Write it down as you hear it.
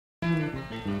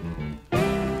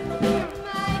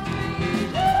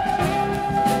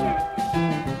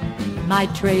my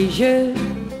treasure.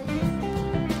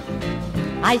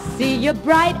 I see your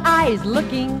bright eyes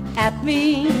looking at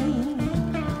me.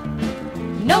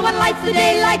 No one lights the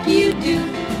day like you do,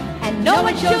 and no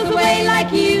one shows the way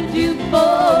like you do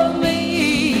for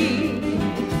me.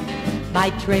 My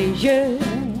treasure,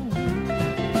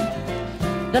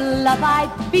 the love I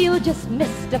feel just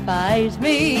mystifies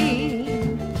me.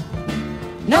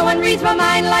 No one reads my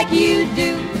mind like you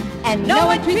do, and no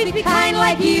one treats me kind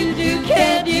like you do,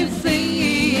 can't you see?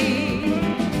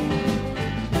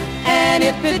 And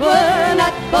if it were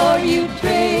not for you,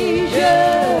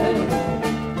 treasure,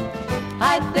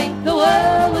 I think the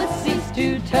world would cease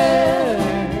to turn.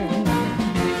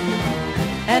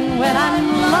 And when I'm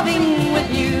loving with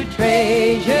you,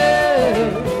 treasure,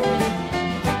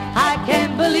 I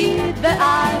can't believe that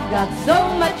I've got so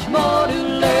much more to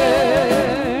learn.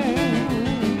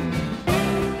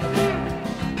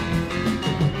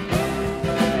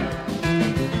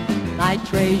 My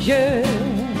treasure,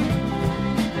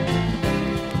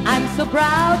 I'm so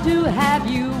proud to have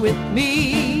you with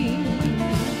me.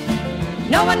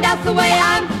 No one doubts the way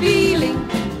I'm feeling.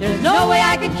 There's no way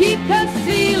I can keep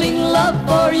concealing love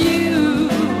for you.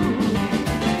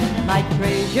 My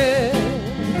treasure,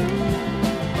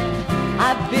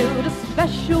 I've built a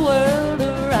special world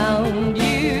around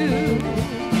you.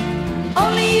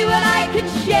 Only you and I can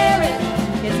share it.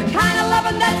 It's a kind of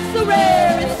loving that's so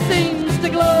rare, it seems to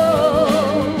glow.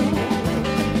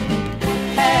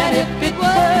 And if it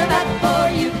were not for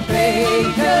you,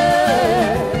 treasure,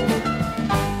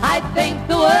 I think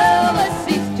the world